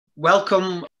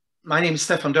Welcome. My name is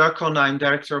Stefan Dercon. I'm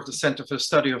director of the Center for the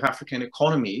Study of African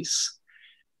Economies.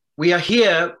 We are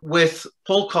here with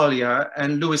Paul Collier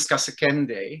and Louis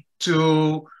Kasekende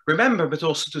to remember, but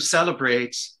also to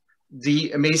celebrate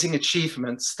the amazing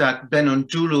achievements that Benno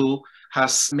Ndulu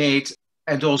has made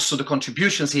and also the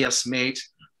contributions he has made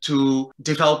to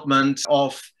development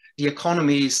of the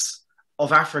economies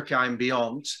of Africa and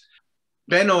beyond.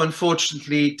 Benno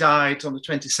unfortunately died on the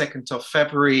 22nd of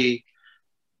February.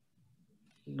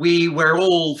 We were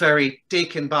all very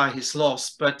taken by his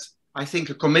loss, but I think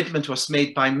a commitment was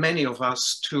made by many of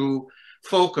us to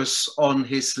focus on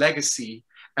his legacy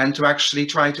and to actually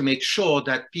try to make sure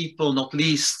that people, not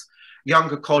least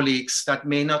younger colleagues that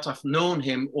may not have known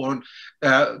him or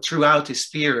throughout his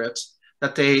period,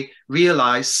 that they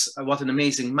realize what an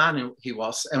amazing man he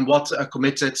was and what a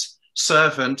committed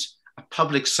servant, a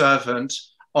public servant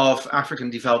of African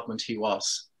development he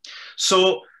was.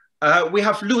 So we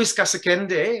have Louis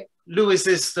Kasekende. Louis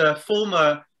is the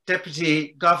former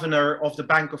Deputy Governor of the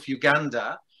Bank of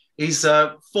Uganda. He's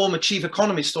a former Chief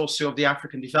Economist also of the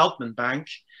African Development Bank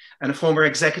and a former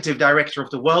Executive Director of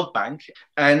the World Bank.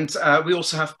 And we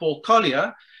also have Paul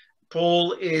Collier.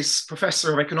 Paul is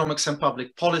Professor of Economics and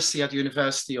Public Policy at the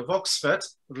University of Oxford,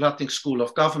 Lutling School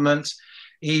of Government.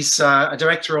 He's a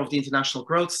Director of the International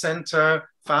Growth Center,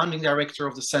 Founding Director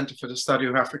of the Center for the Study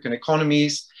of African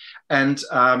Economies, and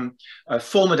a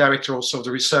former director also of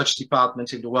the research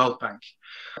department in the World Bank.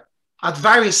 At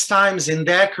various times in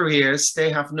their careers, they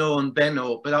have known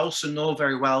Benno, but I also know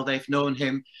very well they've known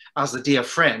him as a dear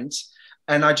friend.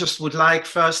 And I just would like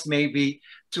first maybe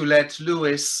to let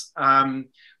Louis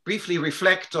briefly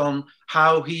reflect on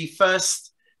how he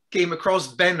first came across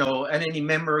Benno and any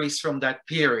memories from that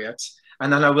period.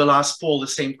 And then I will ask Paul the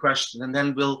same question, and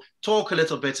then we'll talk a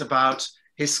little bit about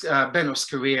his Benno's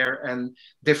career and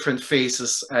different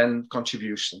phases and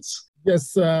contributions.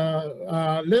 Yes,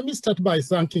 let me start by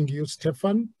thanking you,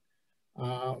 Stefan,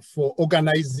 for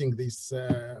organizing this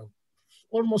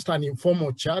almost an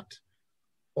informal chat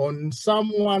on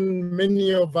someone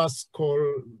many of us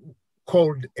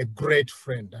called a great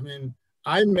friend. I mean,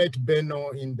 I met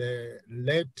Benno in the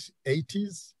late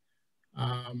 80s.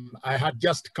 I had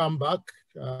just come back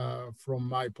from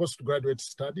my postgraduate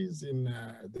studies in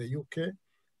the UK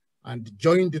and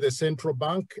joined the central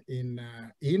bank in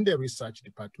the research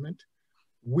department.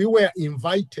 We were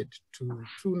invited to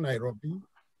Nairobi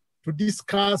to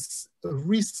discuss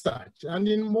research. And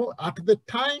at the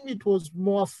time, it was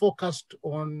more focused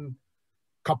on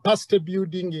capacity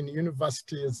building in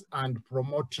universities and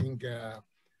promoting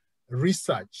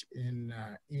research in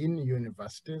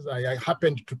universities. I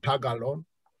happened to tag along.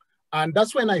 And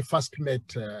that's when I first met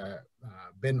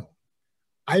Benno.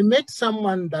 I met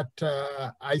someone that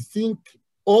I think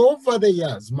over the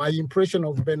years, my impression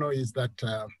of Benno is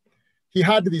that he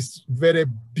had this very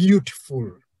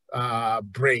beautiful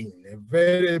brain,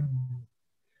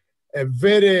 a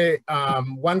very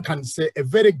one can say, a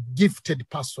very gifted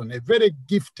person, a very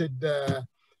gifted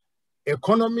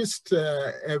economist,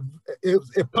 a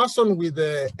person with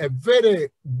a very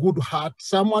good heart,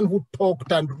 someone who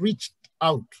talked and reached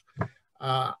out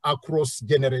across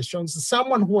generations,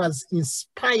 someone who has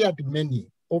inspired many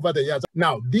over the years.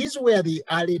 Now, these were the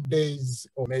early days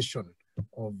of formation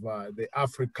of the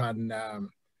African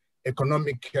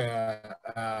Economic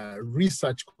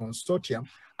Research Consortium.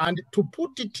 And to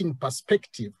put it in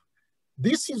perspective,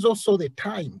 this is also the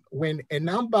time when a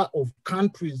number of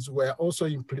countries were also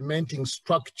implementing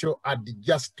structural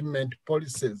adjustment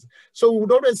policies. So we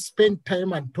would always spend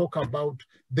time and talk about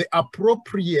the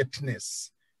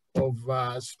appropriateness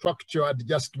of structural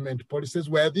adjustment policies,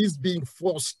 where these being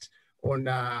forced on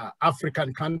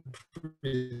African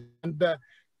countries. And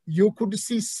you could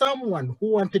see someone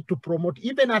who wanted to promote,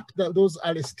 even at those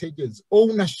early stages,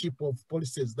 ownership of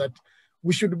policies, that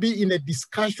we should be in a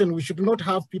discussion. We should not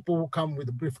have people who come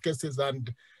with briefcases and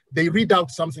they read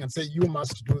out something and say, you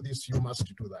must do this, you must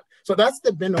do that. So that's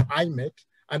the Benno I met,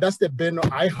 and that's the Benno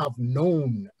I have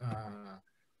known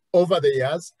over the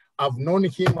years. I've known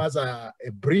him as a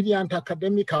brilliant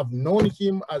academic. I've known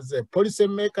him as a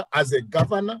policymaker, as a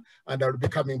governor, and I'll be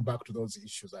coming back to those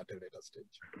issues at a later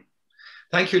stage.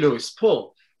 Thank you, Louis.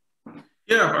 Paul?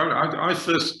 Yeah, I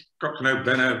first got to know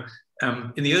Benno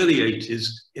in the early 80s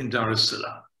in Dar es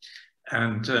Salaam.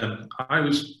 And I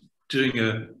was doing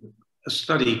a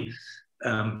study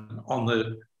on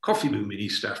the coffee boom in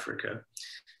East Africa.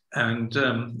 And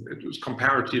it was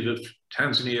comparative of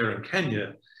Tanzania and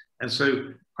Kenya. And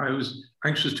so I was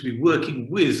anxious to be working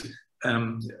with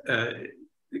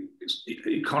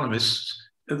economists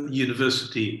at the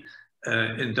university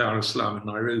in Dar es Salaam and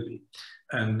Nairobi.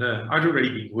 And I'd already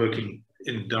been working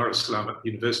in Dar es Salaam at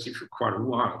the university for quite a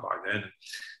while by then.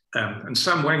 And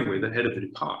Sam Wangwe, the head of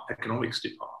the economics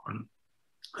department,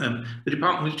 the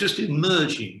department was just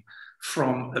emerging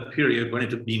from a period when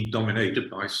it had been dominated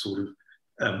by sort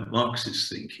of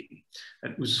Marxist thinking.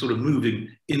 It was sort of moving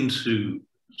into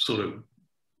sort of,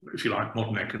 if you like,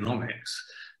 modern economics.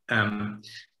 And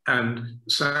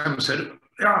Sam said,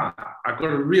 "Yeah, I've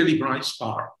got a really bright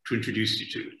spark to introduce you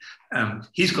to.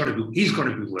 He's got to be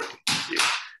working with you."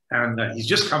 And he's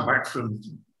just come back from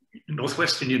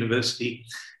Northwestern University,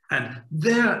 and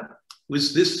there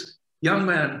was this young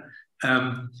man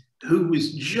who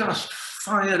was just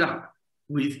fired up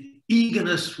with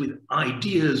eagerness, with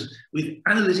ideas, with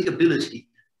analytic ability,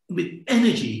 with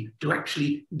energy to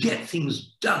actually get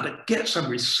things done, to get some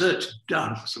research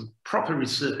done, some proper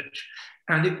research.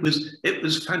 And it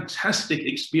was fantastic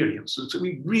experience. And so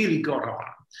we really got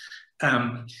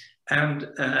on.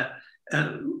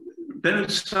 Benno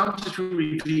started to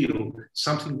reveal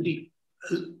something that he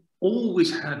has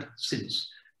always had since,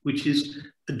 which is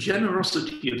a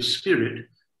generosity of spirit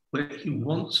where he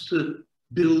wants to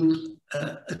build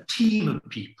a team of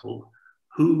people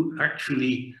who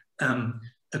actually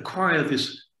acquire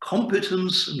this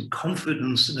competence and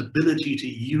confidence and ability to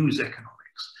use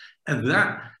economics. And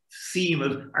that theme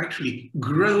of actually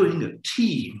growing a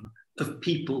team of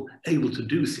people able to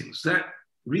do things, that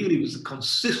really was the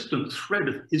consistent thread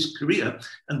of his career.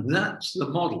 And that's the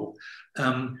model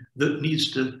that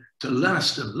needs to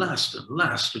last and last and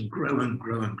last and grow and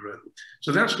grow and grow.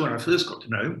 So that's where I first got to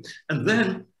know. And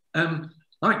then,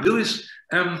 like Lewis,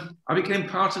 I became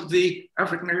part of the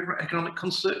African Economic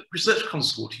Research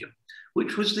Consortium,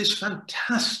 which was this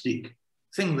fantastic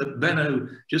thing that Benno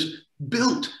just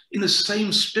built in the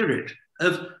same spirit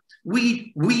of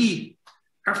we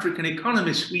African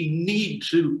economists, we need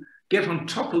to get on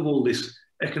top of all this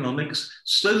economics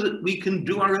so that we can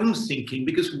do our own thinking,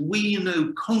 because we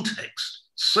know context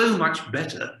so much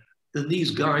better than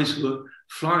these guys who are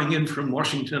flying in from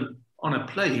Washington on a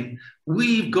plane.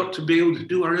 We've got to be able to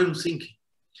do our own thinking.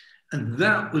 And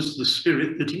that was the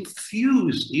spirit that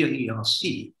infused the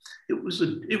AERC. It was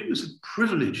a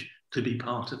privilege to be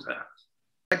part of that.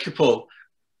 Thank you, Paul.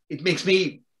 It makes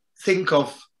me think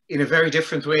of, in a very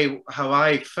different way, how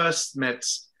I first met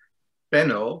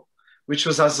Benno, which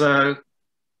was as a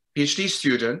PhD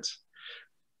student,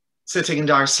 sitting in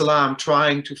Dar es Salaam,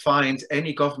 trying to find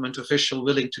any government official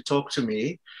willing to talk to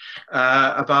me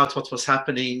about what was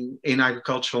happening in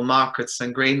agricultural markets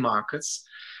and grain markets.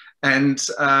 And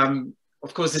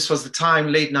of course, this was the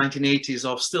time, late 1980s,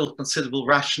 of still considerable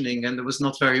rationing, and there was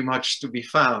not very much to be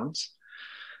found.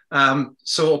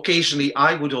 So occasionally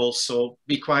I would also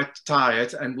be quite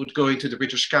tired and would go into the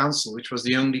British Council, which was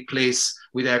the only place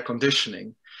with air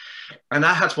conditioning. And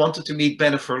I had wanted to meet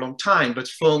Benno for a long time, but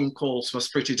phone calls was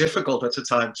pretty difficult at the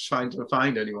time to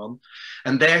find anyone.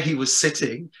 And there he was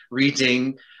sitting,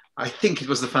 reading, I think it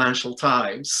was the Financial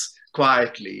Times,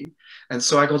 quietly. And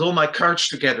so I got all my courage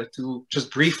together to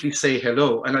just briefly say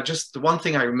hello. And the one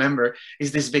thing I remember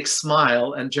is this big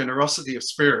smile and generosity of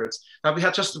spirit. Now, we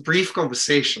had just a brief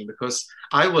conversation because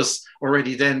I was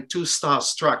already then too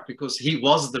starstruck, because he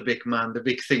was the big man, the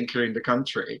big thinker in the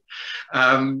country,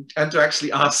 and to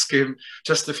actually ask him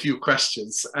just a few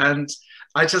questions. And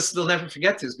I just will never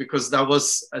forget this, because that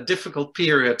was a difficult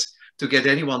period to get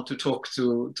anyone to talk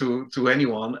to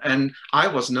anyone. And I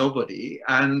was nobody.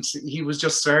 And he was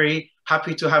just very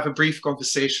happy to have a brief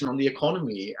conversation on the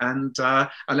economy. And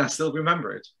I still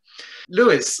remember it.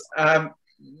 Lewis,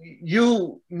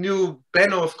 you knew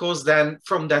Benno, of course, then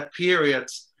from that period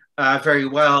very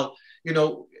well. You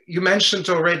know, you mentioned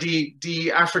already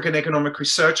the African Economic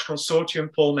Research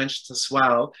Consortium, Paul mentioned as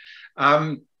well.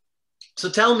 So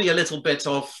tell me a little bit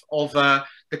of the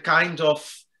kind of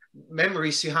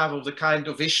memories you have of the kind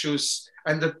of issues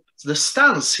and the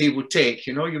stance he would take.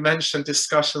 You know, you mentioned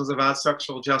discussions about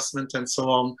structural adjustment and so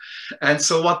on. And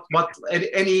so what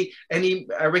any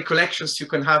recollections you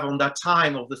can have on that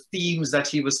time of the themes that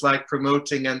he was like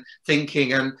promoting and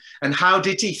thinking, and how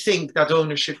did he think that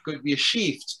ownership could be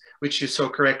achieved, which you so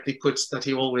correctly put that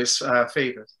he always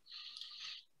favored?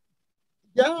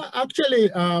 Yeah, actually,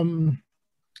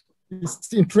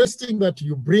 it's interesting that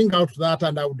you bring out that,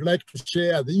 and I would like to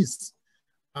share this.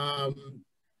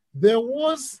 There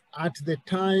was at the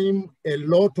time a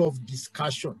lot of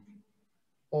discussion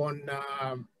on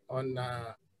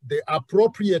the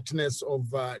appropriateness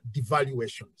of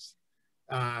devaluations.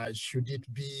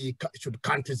 Should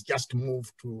countries just move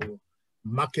to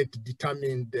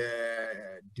market-determined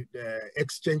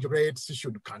exchange rates?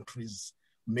 Should countries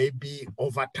maybe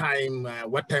over time,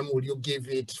 what time will you give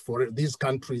it for these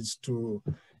countries to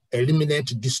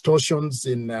eliminate distortions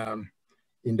in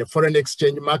in the foreign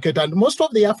exchange market. And most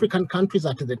of the African countries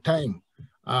at the time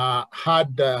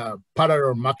had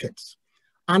parallel markets.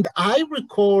 And I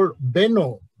recall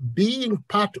Benno being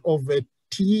part of a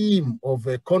team of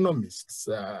economists,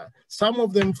 some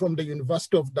of them from the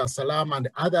University of Dar es Salaam and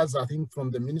others, I think,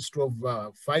 from the Ministry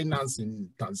of Finance in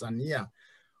Tanzania,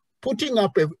 putting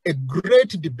up a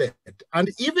great debate. And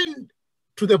even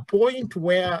to the point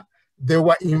where they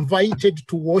were invited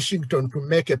to Washington to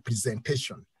make a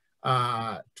presentation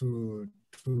to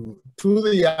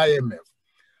the IMF.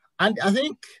 And I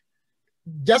think,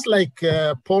 just like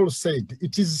Paul said,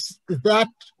 it is that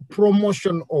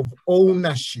promotion of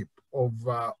ownership of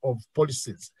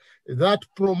policies, that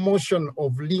promotion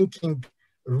of linking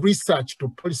research to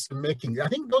policy making. I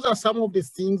think those are some of the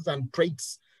things and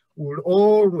traits we'll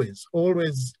always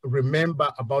remember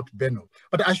about Benno.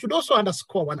 But I should also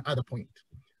underscore one other point.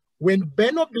 When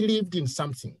Benno believed in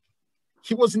something,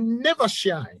 he was never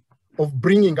shy of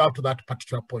bringing out that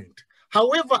particular point.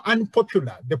 However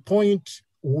unpopular the point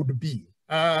would be,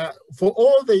 for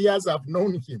all the years I've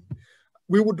known him,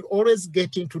 we would always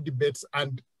get into debates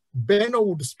and Benno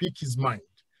would speak his mind.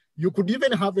 You could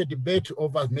even have a debate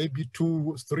over maybe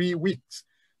 2-3 weeks,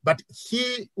 but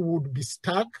he would be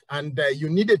stuck and you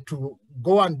needed to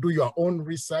go and do your own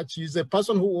research. He's a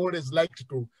person who always liked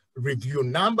to review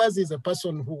numbers. He's a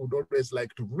person who would always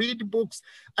like to read books.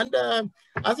 And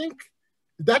I think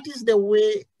that is the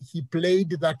way he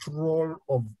played that role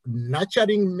of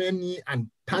nurturing many and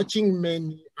touching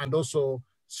many and also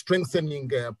strengthening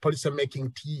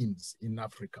policymaking teams in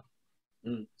Africa.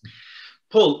 Mm.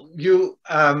 Paul, you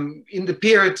in the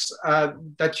period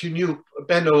that you knew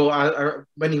Benno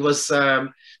when he was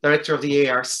director of the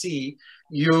ARC,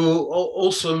 you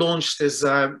also launched this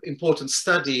important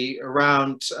study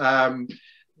around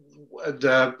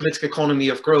the political economy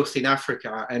of growth in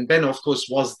Africa. And Benno, of course,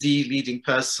 was the leading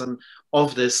person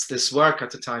of this work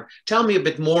at the time. Tell me a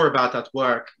bit more about that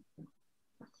work.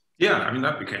 Yeah, I mean,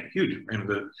 that became huge. I mean,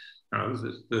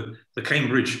 the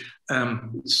Cambridge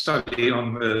study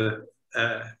on the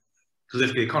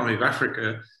political economy of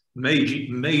Africa,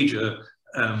 major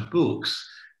books,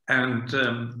 and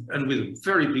with a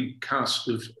very big cast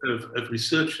of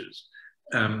researchers,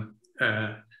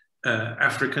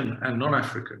 African and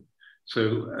non-African.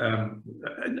 So,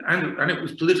 and it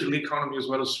was political economy as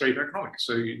well as straight economics.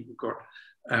 So you've got,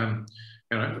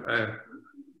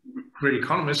 great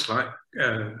economists like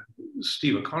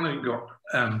Steve O'Connor. You got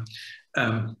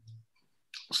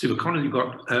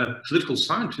political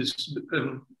scientists.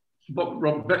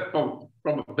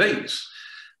 Robert Bates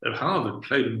at Harvard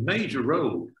played a major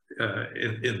role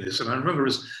in this, and I remember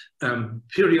us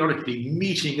periodically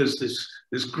meeting as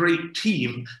this great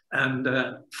team and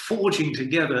forging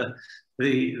together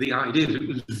the ideas. It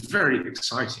was very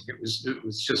exciting. It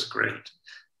was just great,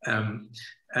 and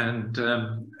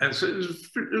so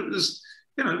it was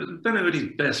Benno at his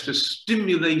best, just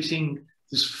stimulating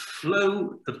this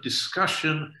flow of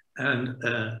discussion and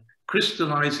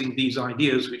crystallizing these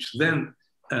ideas, which then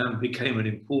became an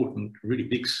important, really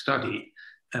big study.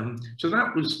 So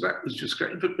that was just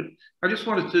great. But I just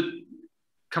wanted to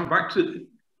come back to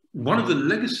one of the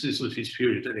legacies of his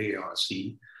period at ARC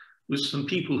was some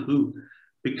people who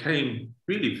became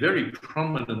really very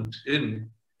prominent in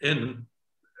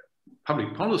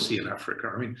public policy in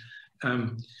Africa. I mean,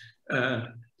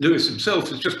 Lewis himself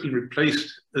has just been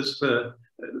replaced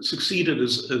succeeded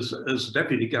as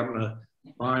deputy governor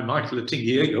by Michael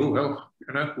Atingiego. Well,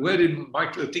 where did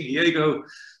Michael Atingiego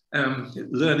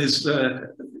learn his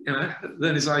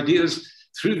ideas?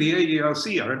 Through the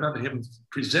ADRC. I remember him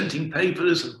presenting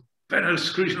papers and Benno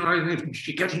scrutinizing,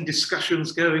 getting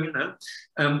discussions going,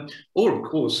 or of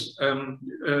course,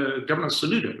 Governor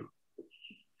Soludo,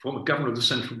 former governor of the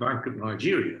Central Bank of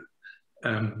Nigeria.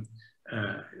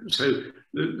 So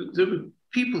there were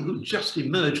people who just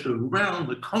emerged around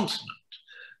the continent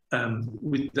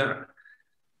with that,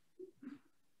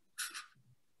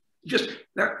 just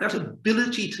that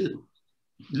ability to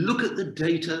look at the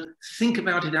data, think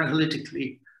about it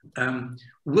analytically,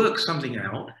 work something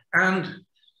out, and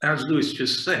as Lewis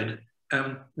just said,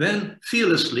 then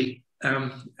fearlessly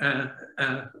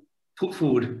put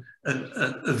forward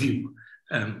a view,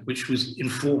 which was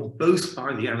informed both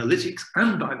by the analytics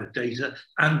and by the data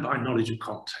and by knowledge of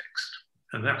context.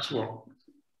 And that's what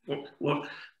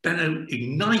Benno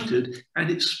ignited,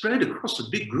 and it spread across a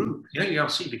big group. The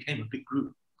ARC became a big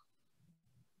group.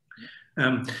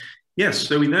 Yes,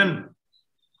 so we then,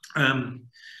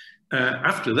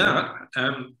 after that,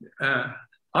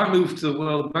 I moved to the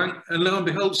World Bank, and lo and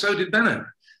behold, so did Benno.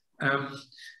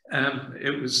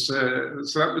 It was,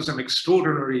 so that was an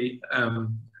extraordinary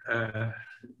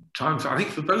time, I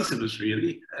think for both of us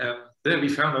really. There we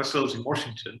found ourselves in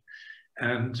Washington,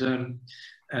 and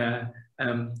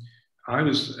I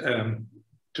was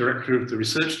director of the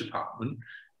research department,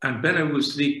 and Benno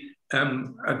was the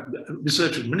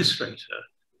research administrator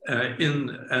in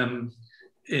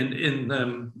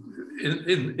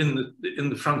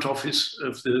the front office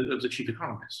of the chief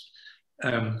economist,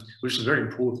 which is a very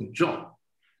important job.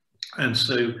 And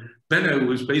so Benno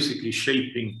was basically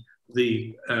shaping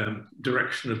the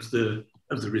direction of the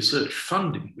research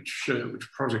funding, which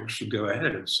projects should go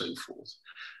ahead and so forth.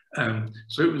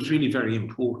 So it was really a very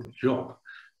important job.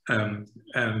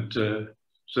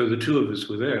 So the two of us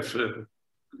were there for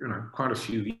quite a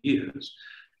few years.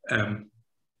 And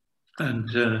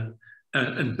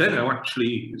Benno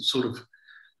actually sort of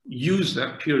used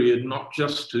that period not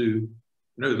just to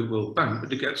know the World Bank, but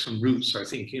to get some roots, I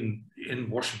think, in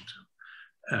Washington,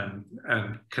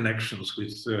 and connections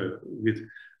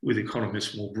with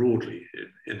economists more broadly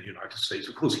in the United States.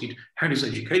 Of course, he had his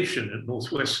education at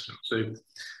Northwestern, so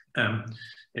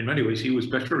in many ways he was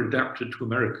better adapted to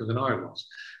America than I was.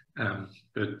 And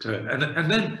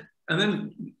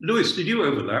then, Lewis, did you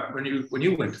overlap when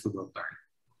you went to the World Bank?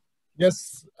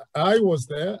 Yes, I was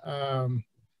there.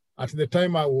 At the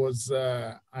time, I was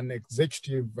an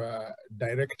executive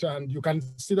director, and you can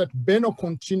see that Benno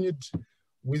continued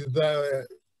with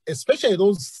especially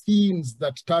those themes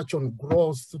that touch on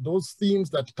growth, those themes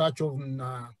that touch on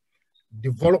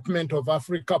development of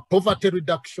Africa, poverty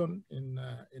reduction in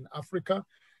Africa.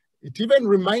 It even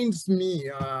reminds me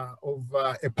of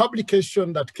a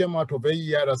publication that came out of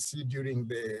AERC during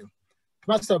it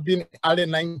must have been early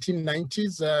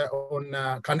 1990s on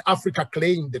Can Africa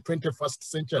Claim the 21st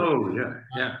Century? Oh,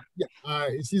 yeah.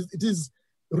 It is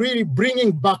really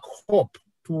bringing back hope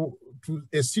to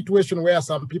a situation where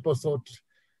some people thought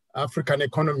African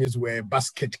economies were a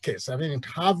basket case. I mean,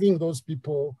 having those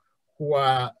people who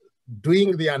are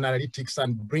doing the analytics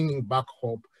and bringing back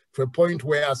hope to a point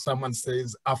where someone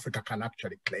says Africa can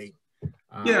actually claim.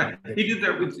 Yeah, he did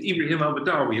that with Ibrahim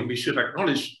al-Badawi, and we should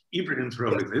acknowledge Ibrahim's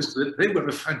role in this, that they were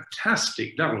a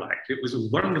fantastic double act. It was a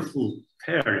wonderful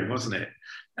pairing, wasn't it?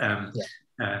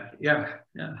 Yeah.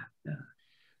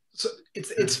 So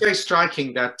it's very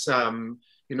striking that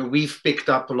we've picked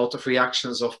up a lot of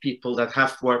reactions of people that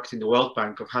have worked in the World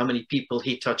Bank, of how many people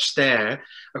he touched there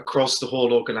across the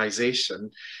whole organization.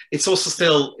 It's also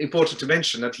still important to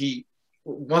mention that he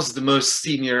was the most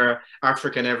senior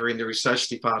African ever in the research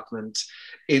department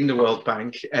in the World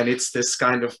Bank. And it's this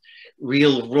kind of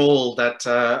real role that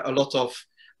a lot of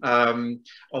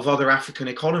other African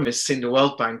economists in the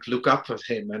World Bank look up at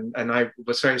him. And I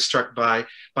was very struck by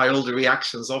all the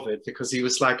reactions of it, because he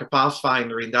was like a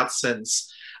pathfinder in that sense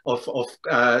of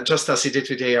just as he did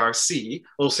with ARC,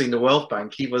 also in the World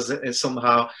Bank. He was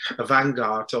somehow a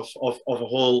vanguard of a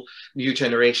whole new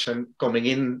generation coming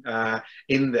in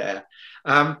there.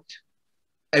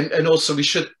 And also we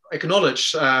should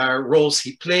acknowledge roles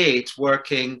he played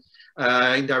working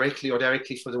indirectly or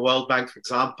directly for the World Bank, for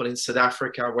example, in South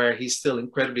Africa, where he's still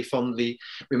incredibly fondly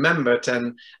remembered.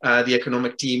 And the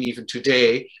economic team, even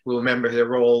today, will remember the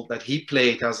role that he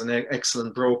played as an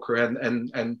excellent broker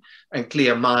and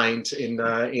clear mind in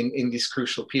these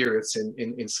crucial periods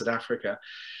in South Africa.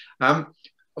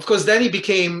 Of course, then he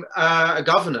became a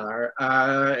governor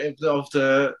of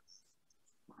the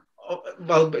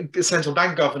central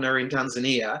bank governor in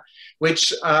Tanzania,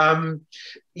 which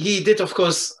he did, of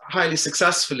course, highly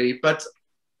successfully. But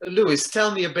Lewis,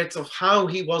 tell me a bit of how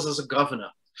he was as a governor.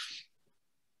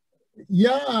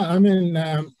 Yeah, I mean,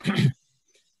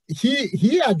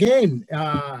 he again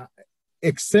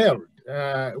excelled.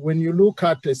 When you look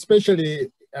at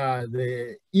especially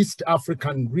the East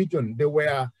African region, there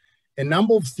were a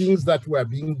number of things that were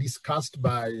being discussed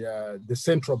by the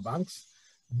central banks.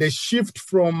 The shift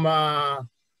from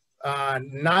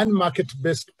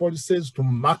non-market-based policies to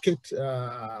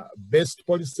market-based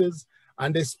policies,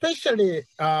 and especially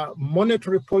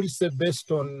monetary policy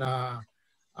based on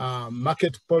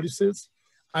market policies.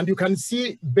 And you can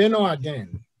see Benno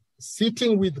again,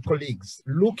 sitting with colleagues,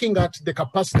 looking at the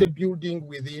capacity building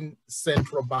within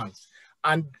central banks,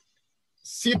 and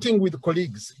sitting with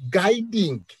colleagues,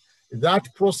 guiding that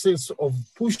process of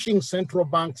pushing central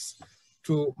banks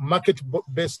to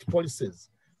market-based policies,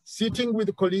 sitting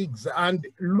with colleagues and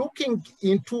looking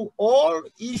into all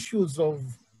issues of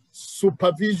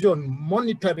supervision,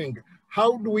 monitoring.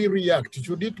 How do we react?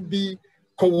 Should it be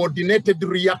coordinated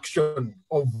reaction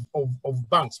of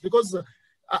banks? Because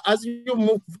as you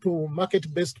move to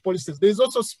market-based policies, there's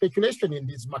also speculation in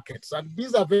these markets, and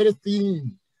these are very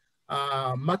thin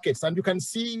markets. And you can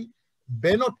see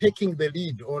Benno taking the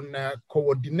lead on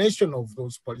coordination of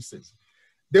those policies.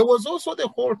 There was also the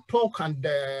whole talk, and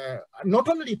not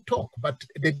only talk, but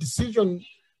the decision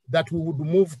that we would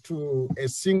move to a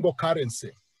single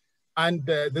currency. And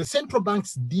the central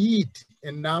banks did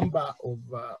a number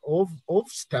of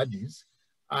studies,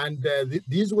 and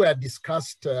these were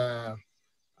discussed at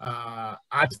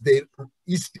the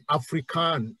East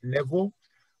African level.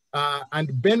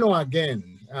 And Benno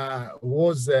again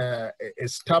was a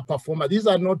star performer. These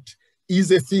are not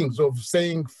easy things of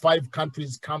saying 5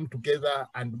 countries come together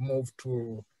and move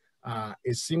to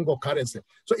a single currency.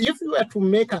 So if you were to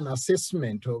make an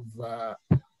assessment of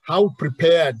how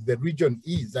prepared the region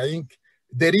is, I think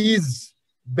there is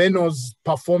Benno's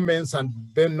performance and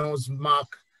Benno's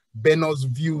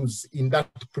views in that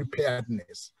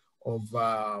preparedness of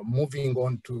moving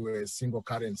on to a single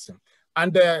currency.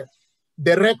 And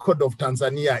the record of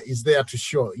Tanzania is there to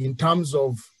show in terms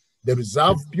of the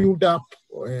reserve buildup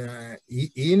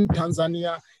in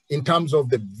Tanzania, in terms of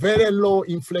the very low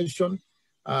inflation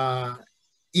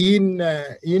in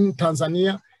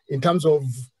Tanzania, in terms of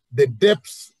the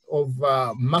depth of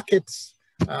markets.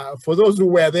 For those who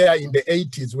were there in the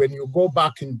 80s, when you go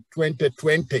back in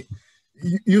 2020,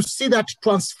 you see that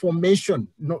transformation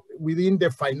within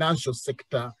the financial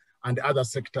sector and other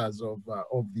sectors of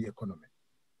the economy.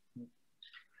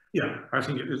 Yeah, I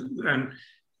think it is,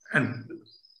 and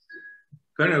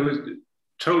Benno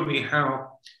told me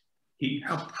how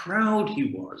proud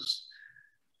he was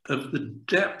of the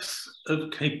depth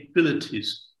of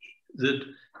capabilities that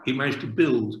he managed to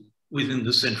build within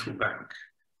the central bank.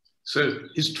 So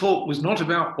his talk was not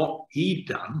about what he'd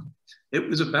done, it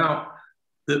was about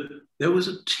that there was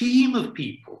a team of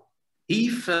people. He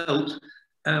felt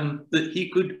that he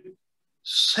could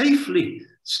safely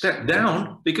step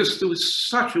down because there was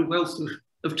such a wealth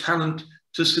of talent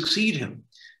to succeed him.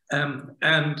 And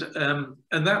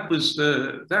that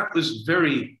was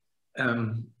very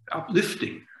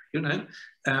uplifting, you know.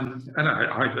 And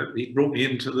it brought me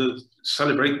in to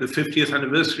celebrate the 50th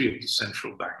anniversary of the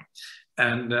central bank,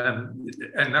 and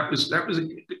that was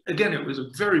again, it was a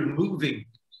very moving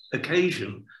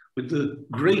occasion with the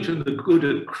great and the good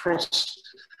across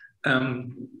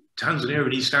Tanzania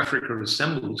and East Africa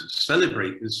assembled to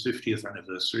celebrate this 50th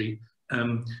anniversary,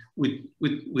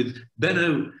 with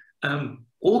Benno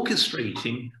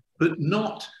orchestrating, but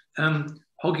not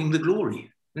hogging the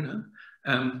glory. You know,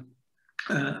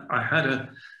 I had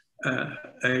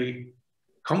a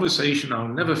conversation I'll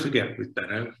never forget with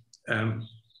Benno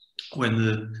when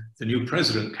the new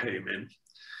president came in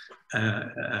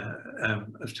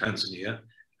of Tanzania,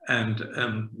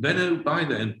 and Benno by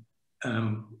then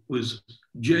was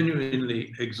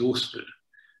genuinely exhausted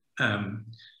and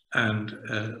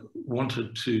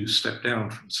wanted to step down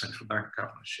from central bank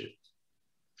governorship.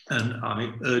 And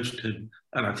I urged him,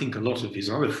 and I think a lot of his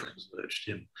other friends urged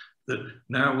him, that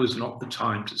now was not the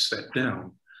time to step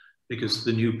down because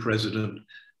the new president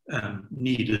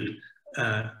needed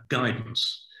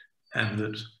guidance, and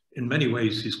that in many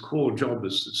ways his core job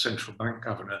as the central bank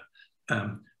governor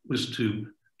was to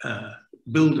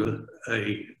build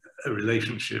a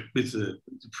relationship with the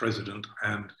president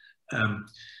and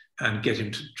get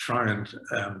him to try and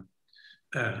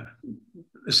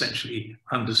essentially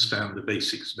understand the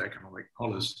basics of economic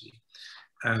policy.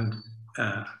 And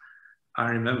I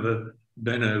remember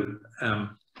Benno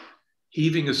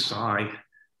heaving a sigh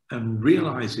and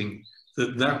realizing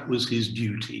that that was his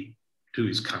duty to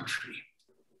his country.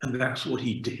 And that's what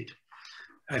he did.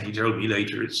 And he told me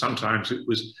later, sometimes it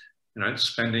was, you know,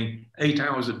 spending 8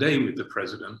 hours a day with the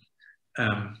president.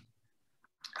 And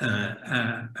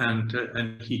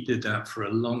he did that for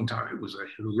a long time. It was a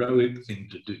heroic thing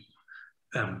to do.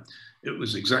 It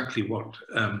was exactly what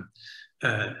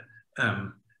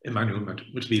Emmanuel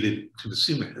Mutubile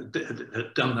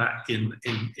had done that in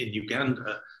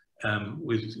Uganda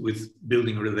with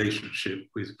building a relationship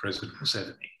with President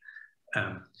Museveni.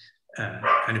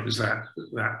 And it was that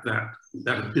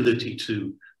ability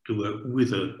to work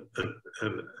with a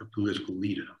political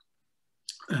leader,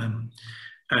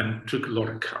 and took a lot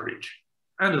of courage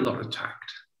and a lot of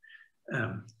tact.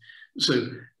 So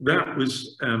that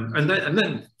was, and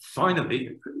then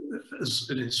finally,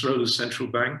 in his role as central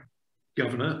bank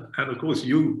governor, and of course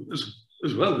you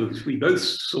as well, because we both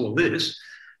saw this,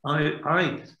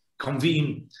 I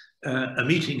convened a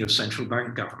meeting of central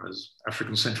bank governors,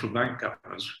 African central bank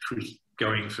governors, which was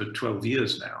going for 12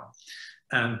 years now.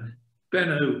 And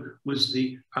Benno was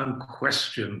the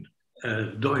unquestioned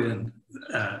doyen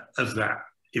of that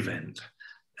event.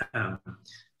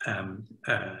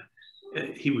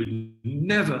 He would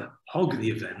never hog the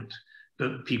event,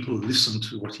 but people listened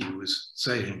to what he was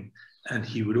saying, and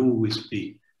he would always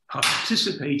be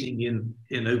participating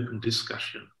in open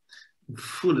discussion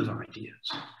full of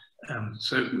ideas.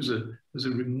 So it was a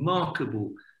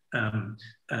remarkable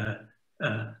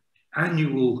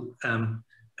annual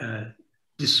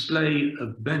display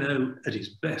of Benno at his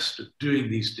best of doing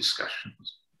these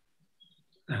discussions.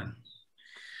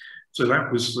 So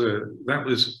that was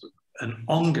an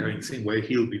ongoing thing where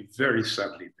he'll be very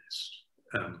sadly missed.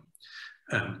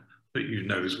 But you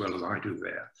know as well as I do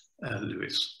there,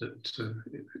 Lewis, that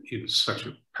he was such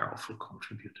a powerful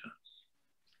contributor.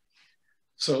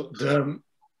 So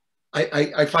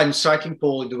I find striking,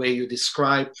 Paul, in the way you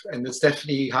describe, and it's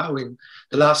definitely how in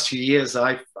the last few years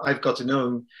I've got to know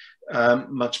him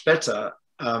much better.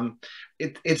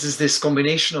 It is this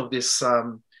combination of this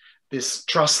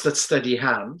trusted, steady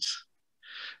hand.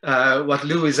 What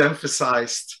Lewis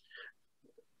emphasized,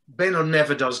 Benno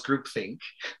never does groupthink.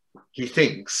 He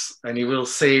thinks, and he will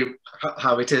say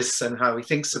how it is and how he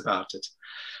thinks about it.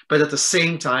 But at the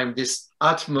same time, this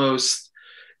utmost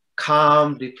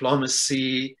calm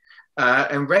diplomacy,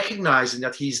 and recognizing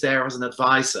that he's there as an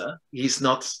advisor. He's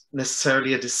not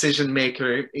necessarily a decision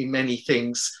maker in many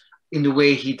things in the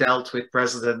way he dealt with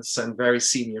presidents and very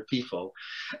senior people.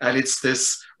 And it's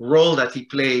this role that he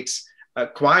played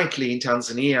quietly in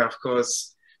Tanzania, of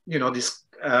course, you know, this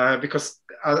because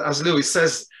as Lewis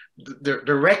says,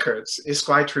 the record is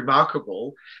quite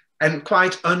remarkable and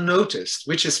quite unnoticed,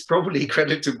 which is probably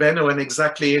credit to Benno and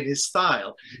exactly in his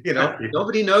style. You know,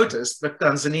 nobody noticed, but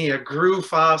Tanzania grew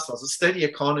fast, was a steady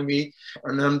economy,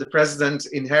 and then the president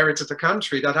inherited a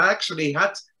country that actually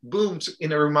had boomed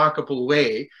in a remarkable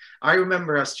way. I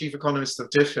remember as chief economist of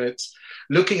DFID,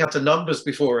 looking at the numbers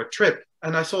before a trip,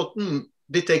 and I thought,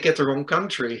 did they get the wrong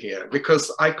country here?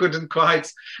 Because I couldn't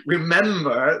quite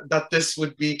remember that this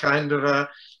would be kind of a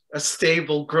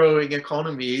stable, growing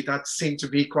economy that seemed to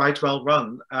be quite well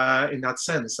run in that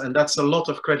sense. And that's a lot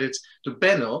of credit to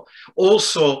Benno.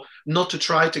 Also, not to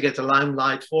try to get the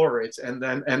limelight for it,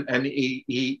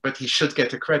 but he should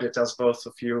get the credit, as both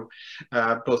of you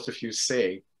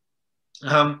say.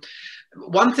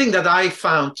 One thing that I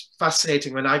found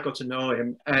fascinating when I got to know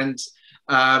him, and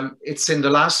it's in the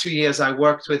last few years I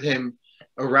worked with him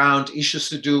around issues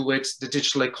to do with the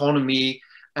digital economy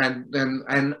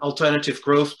and alternative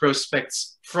growth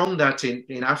prospects from that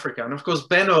in Africa. And of course,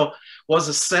 Benno was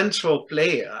a central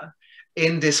player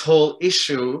in this whole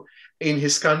issue in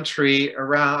his country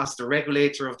around as the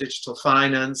regulator of digital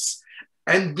finance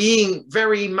and being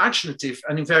very imaginative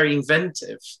and very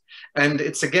inventive. And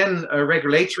it's again a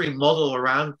regulatory model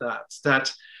around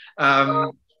that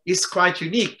is quite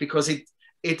unique because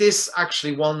it is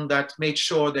actually one that made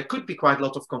sure there could be quite a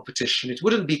lot of competition. It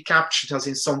wouldn't be captured, as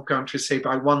in some countries, say,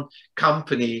 by one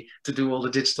company to do all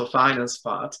the digital finance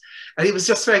part. And it was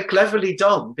just very cleverly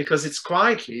done because it's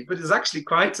quietly, but it's actually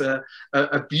quite a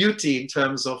beauty in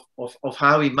terms of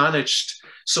how he managed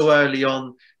so early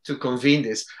on to convene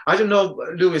this. I don't know,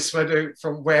 Lewis, whether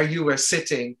from where you were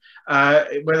sitting,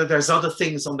 whether there's other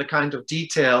things on the kind of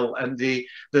detail and the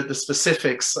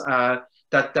specifics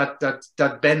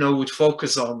that Benno would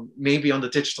focus on, maybe on the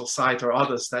digital side or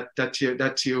others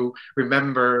that you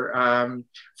remember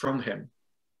from him.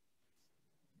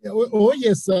 Oh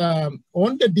yes,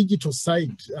 on the digital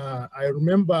side, I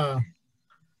remember.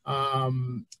 I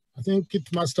think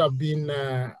it must have been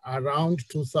around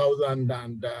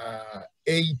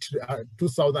 2008,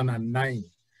 2009.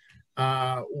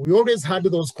 We always had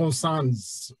those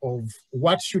concerns of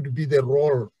what should be the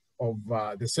role of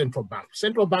the central bank.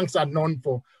 Central banks are known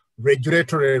for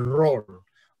regulatory role,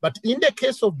 but in the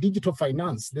case of digital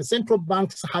finance, the central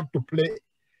banks had to play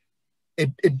a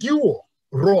dual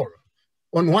role.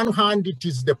 On one hand, it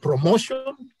is the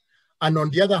promotion, and on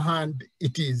the other hand,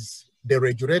 it is the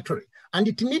regulatory. And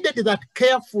it needed that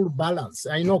careful balance.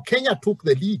 I know Kenya took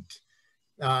the lead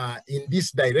in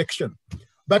this direction,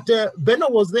 but Benno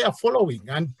was there following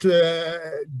and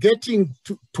getting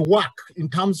to work in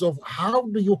terms of how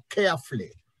do you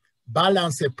carefully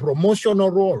balance a promotional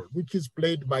role, which is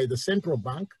played by the central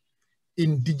bank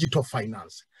in digital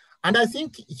finance. And I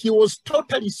think he was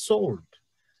totally sold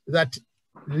that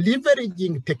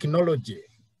leveraging technology,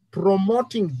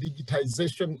 promoting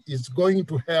digitization is going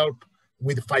to help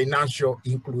with financial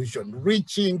inclusion,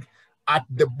 reaching at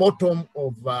the bottom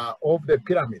of the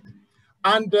pyramid.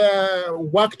 And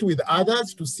worked with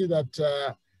others to see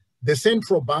that the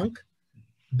central bank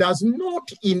does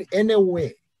not in any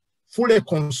way fully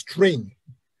constrain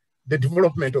the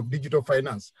development of digital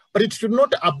finance, but it should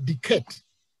not abdicate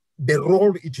the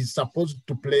role it is supposed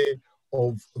to play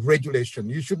of regulation.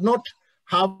 You should not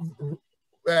have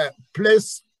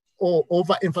place or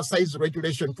overemphasize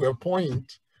regulation to a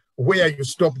point where you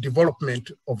stop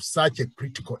development of such a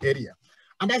critical area.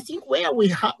 And I think where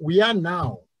we are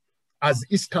now, as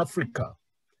East Africa,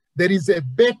 there is a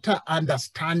better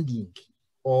understanding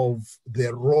of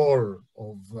the role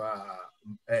of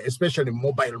especially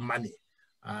mobile money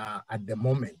at the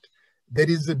moment. There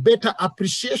is a better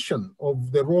appreciation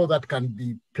of the role that can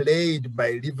be played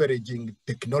by leveraging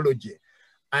technology.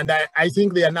 And I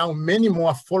think there are now many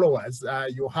more followers.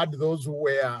 You had those who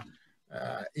were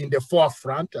in the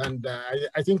forefront. And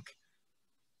I think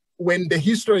when the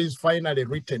history is finally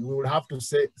written, we will have to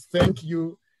say thank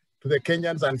you to the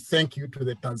Kenyans and thank you to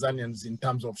the Tanzanians in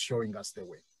terms of showing us the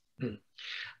way.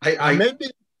 Maybe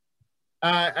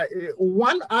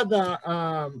one other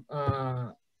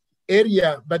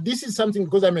area, but this is something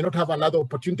because I may not have another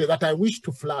opportunity that I wish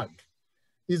to flag,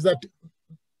 is that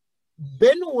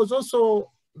Benno was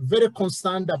also very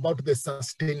concerned about the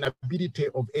sustainability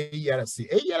of AERC.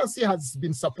 AERC has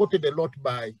been supported a lot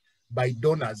by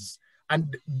donors,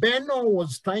 and Benno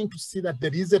was trying to see that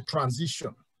there is a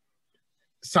transition,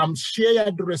 some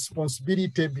shared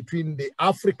responsibility between the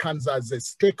Africans as a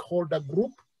stakeholder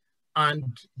group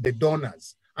and the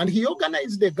donors. And he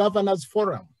organized the Governors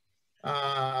Forum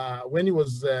when he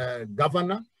was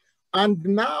governor. And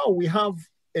now we have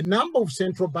a number of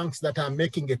central banks that are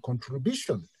making a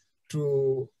contribution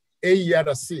to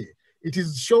AERC. It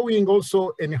is showing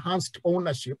also enhanced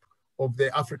ownership of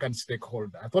the African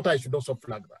stakeholder. I thought I should also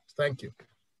flag that. Thank you.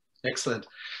 Excellent.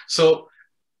 So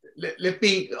let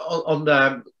me on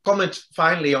the comment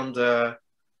finally on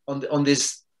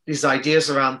these ideas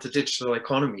around the digital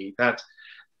economy, that,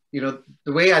 you know,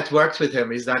 the way I'd worked with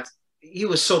him is that he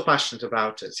was so passionate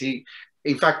about it. He,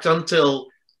 in fact, until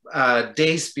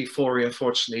days before he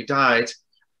unfortunately died,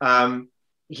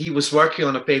 he was working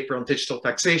on a paper on digital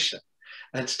taxation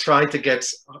and try to get,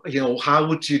 you know, how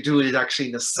would you do it actually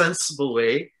in a sensible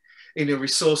way in a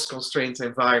resource-constrained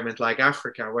environment like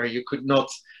Africa, where you could not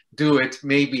do it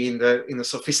maybe in a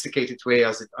sophisticated way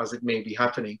as it may be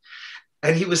happening.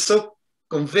 And he was so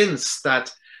convinced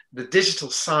that the digital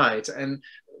side and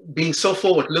being so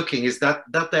forward-looking is that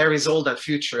there is all that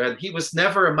future. And he was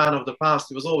never a man of the past.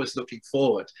 He was always looking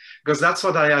forward, because that's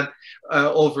what I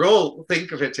overall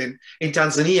think of it in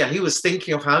Tanzania. He was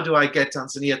thinking of how do I get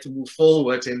Tanzania to move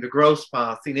forward in the growth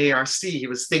path. In ARC, he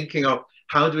was thinking of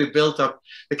how do we build up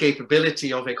the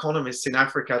capability of economists in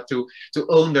Africa to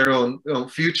own their own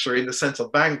future in the central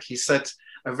bank. He set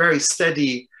a very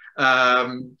steady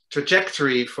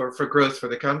trajectory for growth for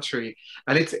the country.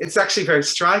 And it's actually very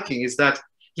striking is that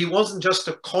he wasn't just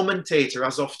a commentator,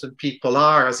 as often people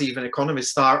are, as even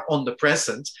economists are, on the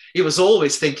present. He was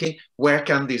always thinking, where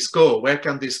can this go? Where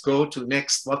can this go to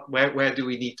next? Where do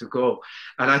we need to go?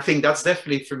 And I think that's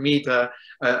definitely, for me,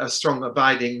 a strong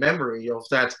abiding memory of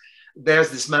that.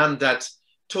 There's this man that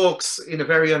talks in a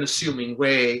very unassuming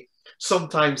way.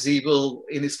 Sometimes he will,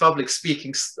 in his public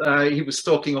speaking, he was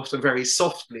talking often very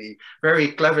softly,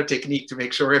 very clever technique to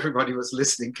make sure everybody was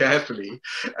listening carefully.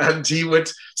 And he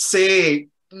would say,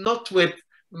 not with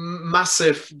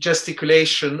massive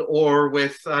gesticulation or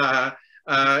with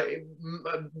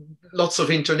lots of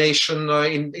intonation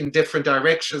in different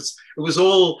directions. It was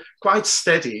all quite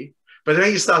steady. But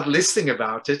when you start listening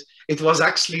about it, it was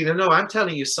actually, no, I'm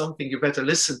telling you something you better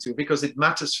listen to because it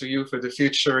matters for you for the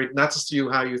future. It matters to you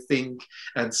how you think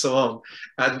and so on.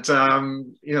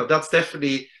 And, you know, that's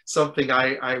definitely something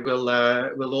I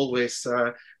will always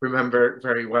remember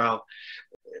very well.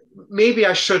 Maybe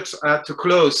I should, to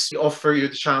close, offer you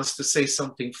the chance to say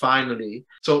something finally.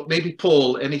 So maybe,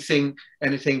 Paul, anything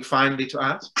finally to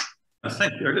add?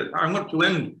 Thank you. I want to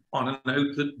end on a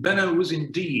note that Benno was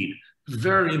indeed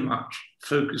very much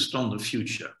focused on the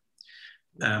future.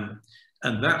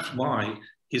 And that's why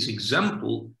his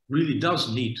example really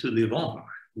does need to live on.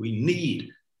 We need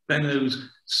Benno's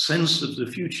sense of the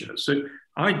future. So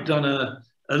I'd done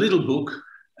a little book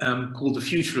called The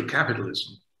Future of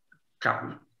Capitalism, 2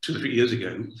 or 3 years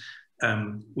ago,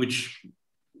 which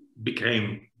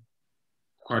became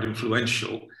quite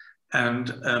influential.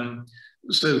 And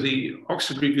so the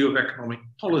Oxford Review of Economic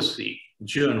Policy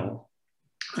journal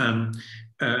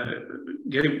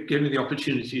gave me the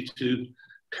opportunity to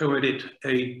co-edit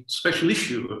a special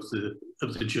issue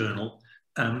of the journal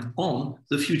on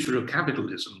the future of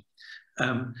capitalism.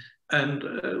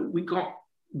 And we got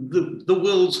the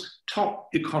world's top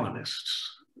economists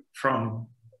from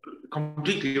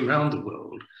completely around the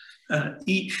world,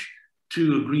 each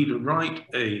to agree to write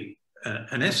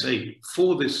an essay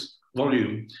for this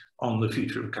volume on the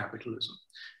future of capitalism.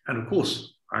 And of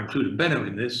course, I included Benno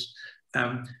in this.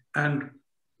 And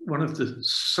one of the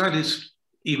saddest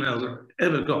emails I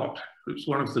ever got, it was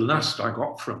one of the last I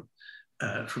got from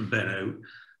Benno,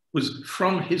 was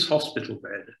from his hospital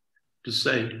bed to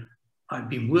say, I've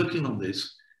been working on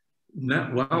this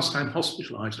now, whilst I'm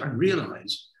hospitalized, I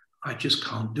realize I just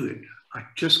can't do it. I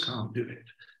just can't do it.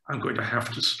 I'm going to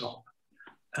have to stop.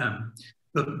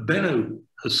 But Benno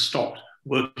has stopped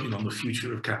working on the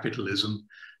future of capitalism,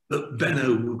 but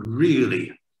Benno would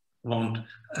really want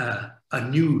a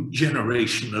new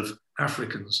generation of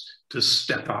Africans to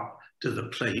step up to the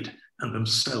plate and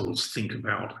themselves think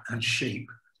about and shape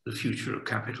the future of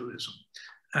capitalism.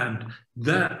 And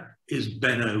that is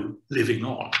Benno living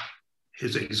on,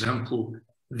 his example,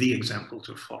 the example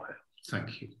to follow.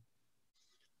 Thank you.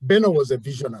 Benno was a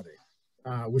visionary.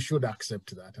 We should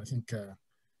accept that. I think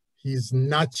he's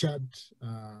nurtured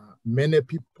many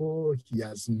people. He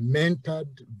has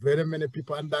mentored very many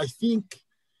people. And I think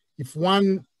if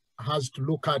one has to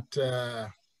look at a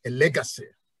legacy,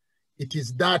 it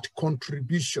is that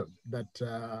contribution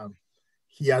that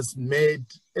he has made,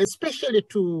 especially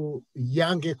to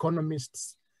young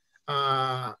economists,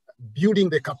 building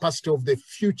the capacity of the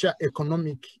future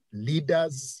economic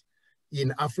leaders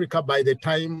in Africa. By the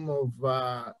time of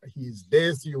his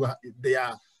death, there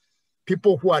are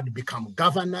people who had become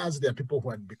governors, there are people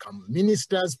who had become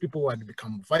ministers, people who had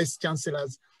become vice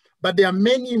chancellors, but there are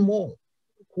many more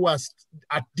who are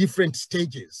at different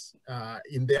stages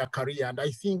in their career. And I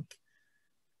think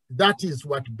that is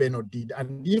what Benno did.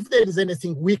 And if there is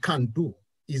anything we can do,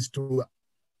 is to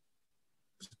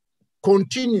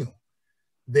continue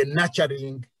the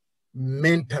nurturing,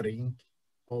 mentoring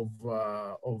of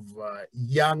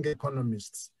young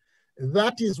economists.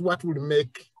 That is what will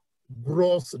make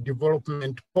growth,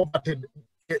 development, poverty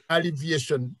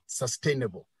alleviation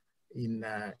sustainable in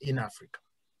Africa.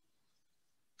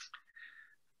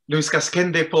 Luis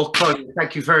Kasekende, Paul Collier,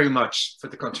 thank you very much for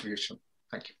the contribution.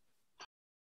 Thank you.